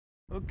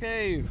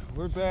Okay,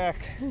 we're back.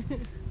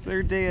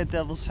 Third day at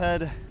Devil's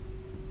Head.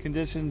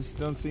 Conditions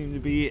don't seem to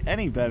be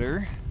any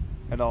better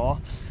at all,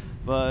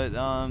 but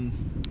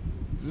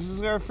this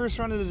is our first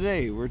run of the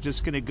day. We're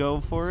just gonna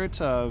go for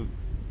it.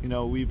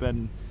 We've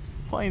been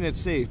playing it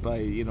safe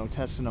by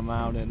testing them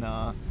out and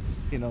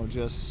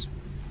just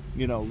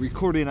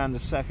recording on the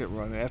second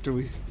run after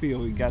we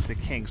feel we got the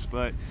kinks.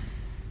 But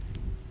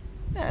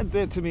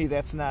to me,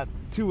 that's not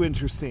too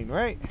interesting,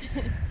 right?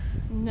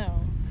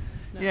 No.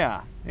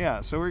 Yeah.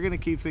 So we're gonna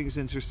keep things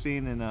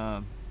interesting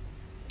and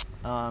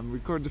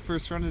record the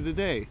first run of the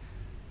day,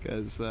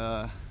 because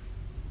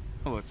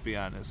let's be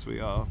honest, we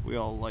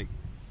all like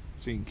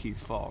seeing Keith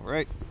fall,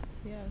 right?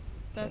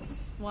 Yes,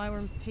 that's why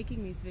we're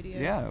taking these videos.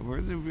 Yeah,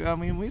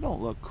 we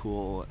don't look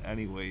cool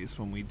anyways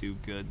when we do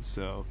good,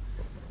 so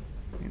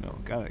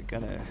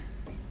gotta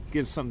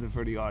give something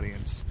for the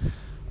audience.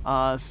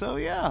 I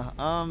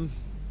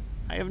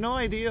have no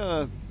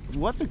idea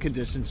what the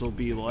conditions will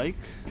be like.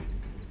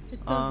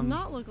 It does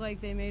not look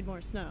like they made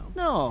more snow.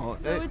 No,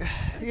 so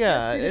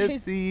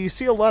it's you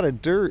see a lot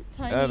of dirt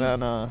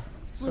tiny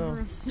sliver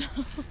of snow.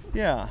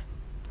 Yeah.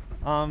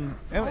 And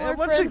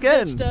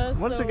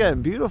once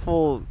again,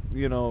 beautiful,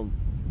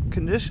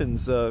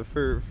 conditions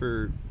for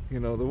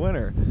the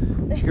winter.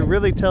 You can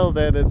really tell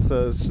that it's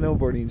a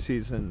snowboarding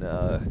season.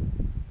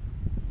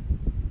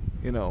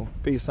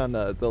 Based on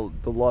the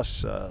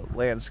lush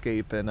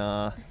landscape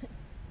and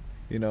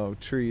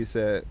trees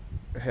that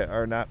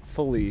are not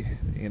fully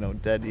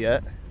dead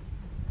yet.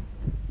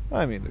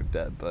 I mean, they're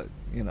dead, but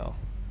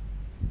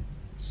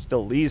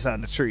still leaves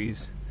on the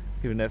trees,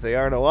 even if they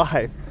aren't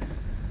alive.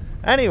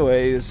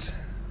 Anyways,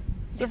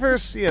 the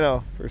first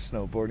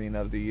snowboarding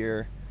of the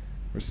year.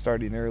 We're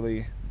starting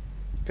early.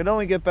 Could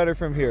only get better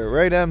from here,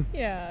 right, Em?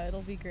 Yeah,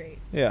 it'll be great.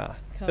 Yeah.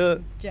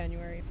 Come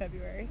January,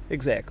 February.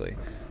 Exactly.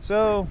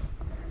 So,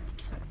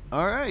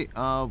 all right,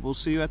 we'll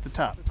see you at the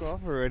top. Took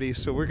off already,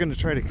 so we're going to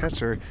try to catch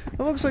her. It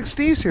looks like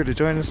Steve's here to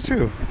join us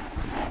too.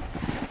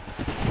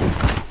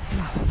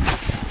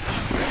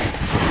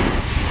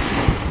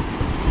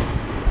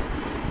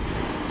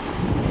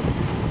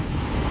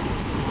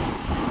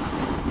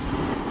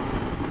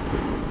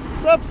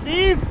 What's up,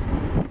 Steve?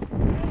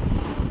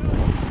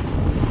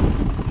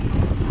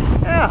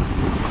 Yeah.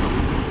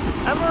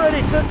 Emma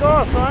already took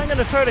off, so I'm going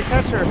to try to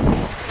catch her.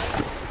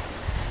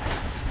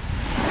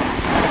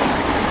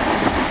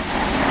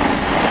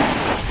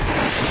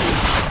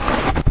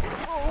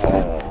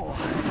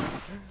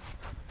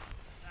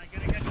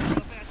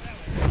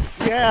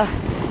 Yeah.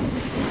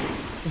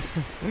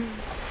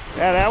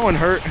 Yeah, that one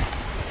hurt.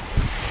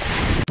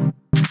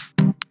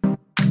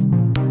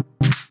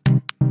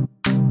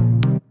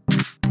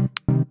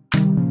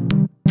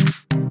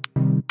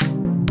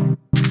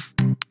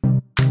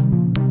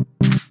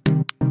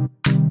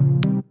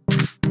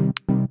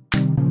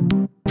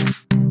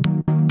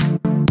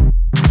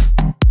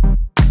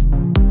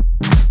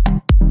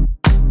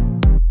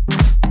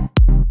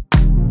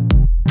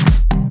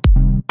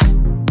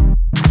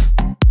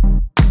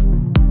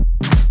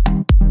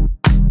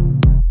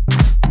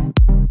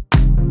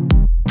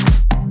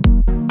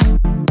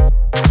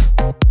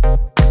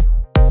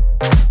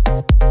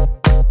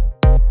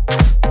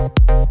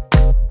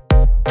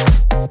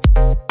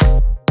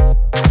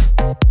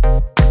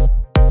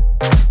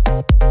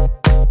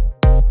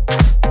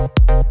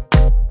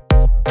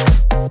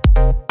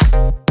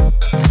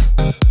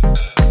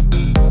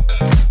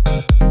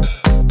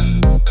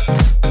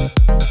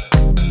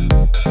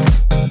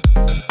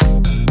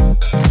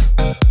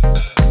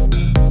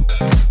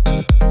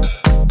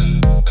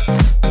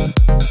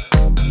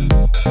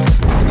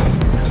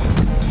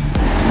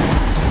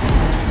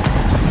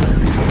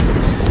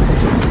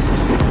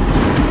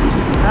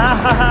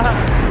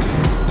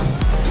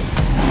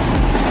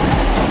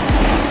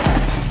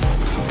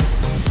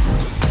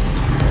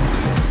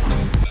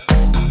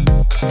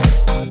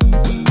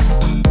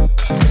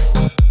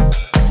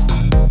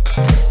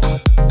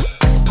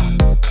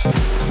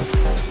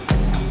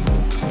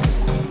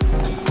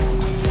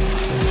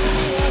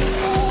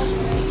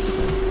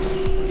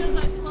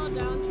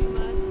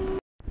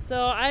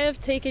 So I have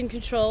taken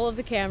control of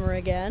the camera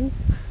again,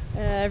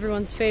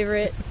 everyone's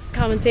favorite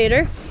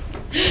commentator.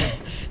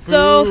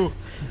 So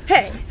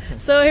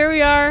here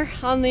we are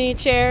on the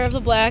chair of the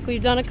black.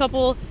 We've done a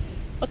couple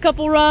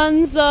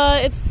runs.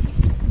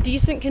 It's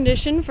decent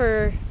condition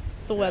for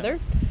the weather.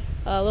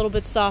 A little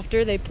bit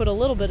softer. They put a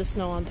little bit of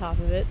snow on top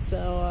of it,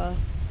 so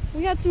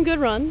we had some good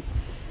runs.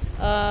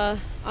 I'm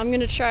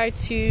gonna try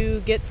to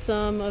get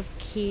some of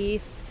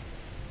Keith.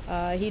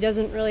 He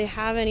doesn't really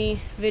have any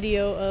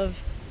video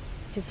of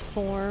his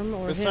form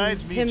or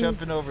besides him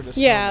jumping over the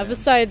yeah snowman.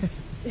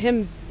 Besides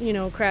him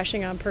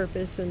crashing on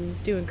purpose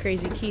and doing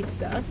crazy Keith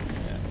stuff.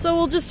 So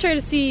we'll just try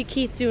to see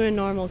Keith doing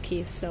normal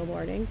Keith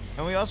snowboarding.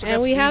 And we also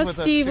have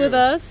Steve with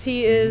us.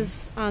 He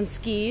is on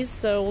skis,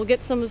 so we'll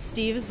get some of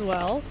Steve as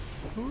well.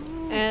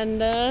 Ooh.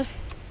 And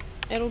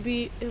it'll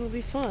be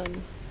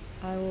fun.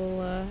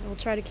 I'll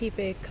try to keep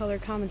a color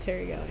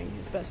commentary going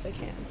as best I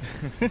can.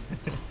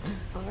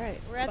 All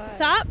right, we're at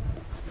the top.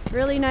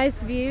 Really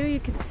nice view. You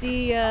can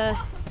see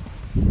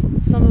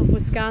some of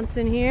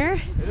Wisconsin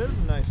here. It is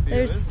a nice view.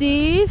 There's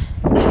Steve.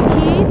 There's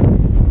Keith.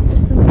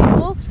 There's some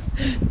people.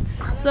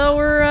 So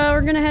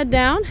we're gonna head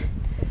down.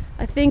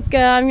 I think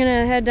I'm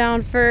gonna head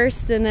down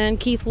first, and then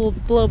Keith will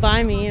blow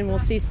by me, and we'll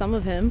see some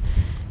of him.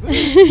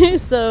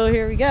 So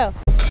here we go.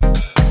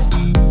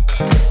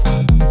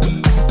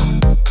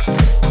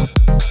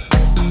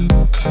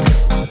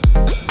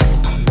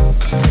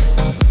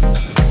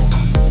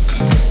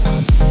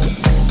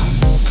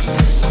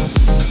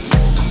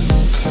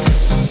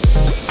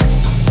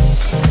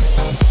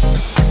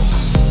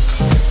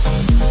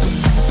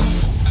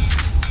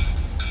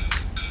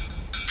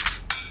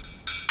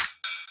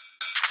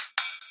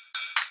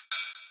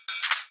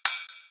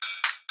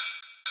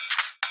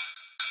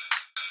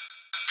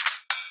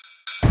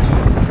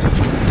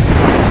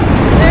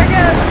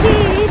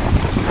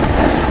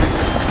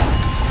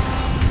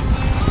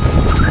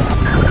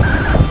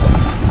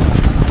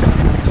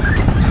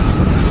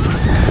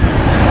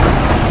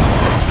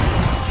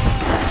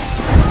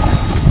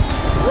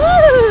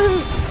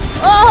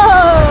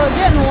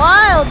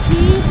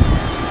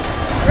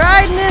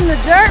 Riding in the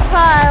dirt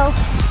pile.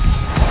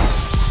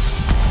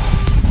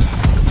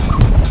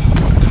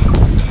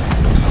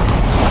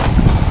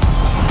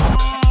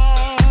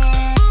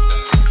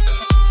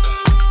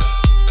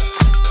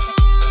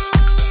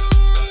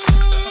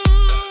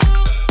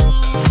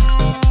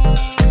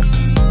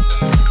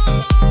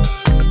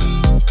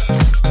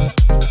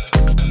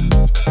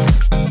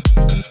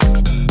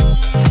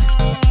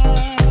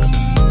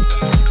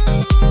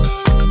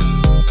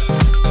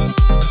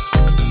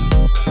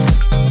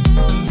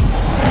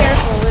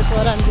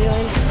 What I'm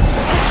doing.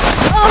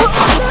 Oh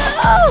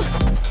no!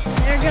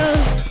 There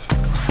goes.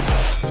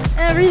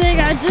 Everything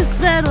I just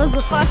said was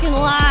a fucking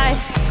lie.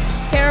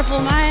 Careful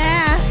my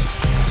ass.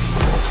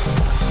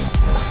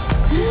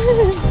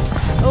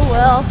 Oh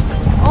well.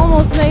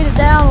 Almost made it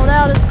down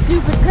without a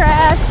stupid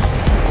crash.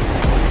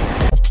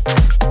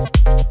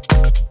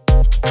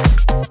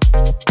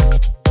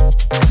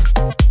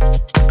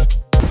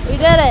 We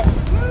did it!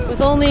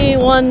 With only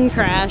one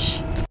crash.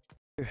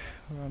 We're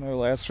on our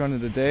last run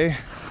of the day.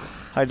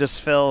 I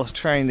just fell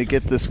trying to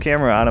get this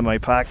camera out of my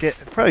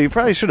pocket. You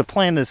probably should have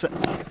planned this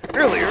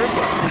earlier,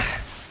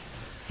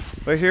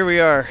 but here we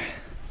are,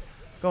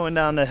 going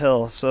down the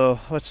hill.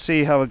 So let's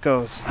see how it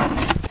goes.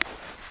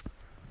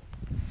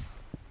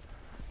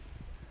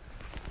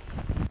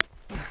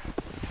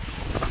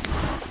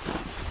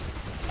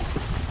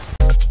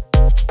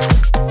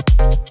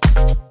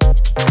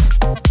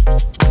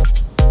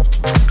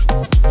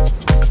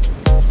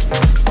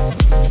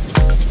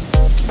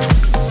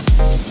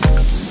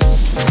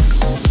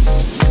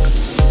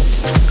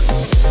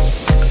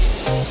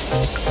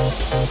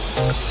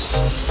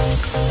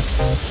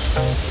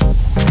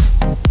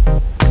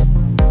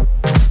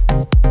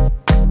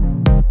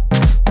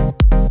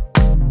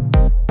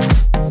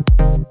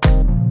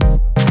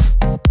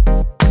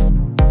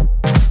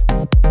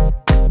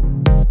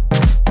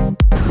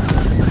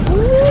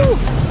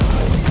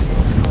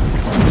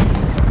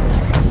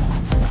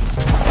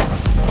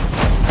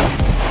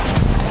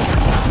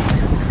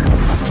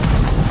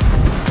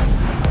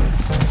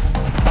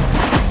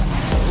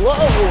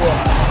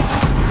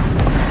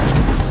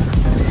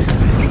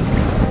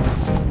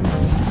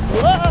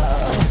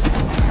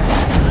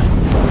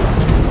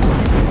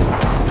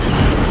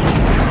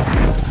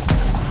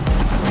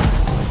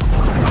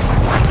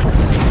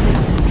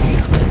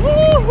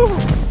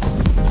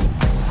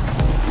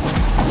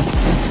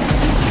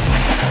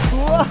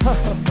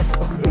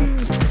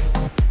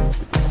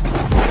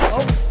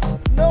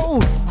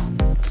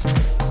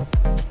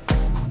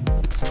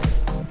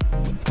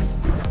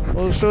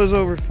 Well, the show's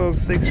over,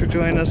 folks. Thanks for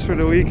joining us for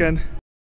the weekend.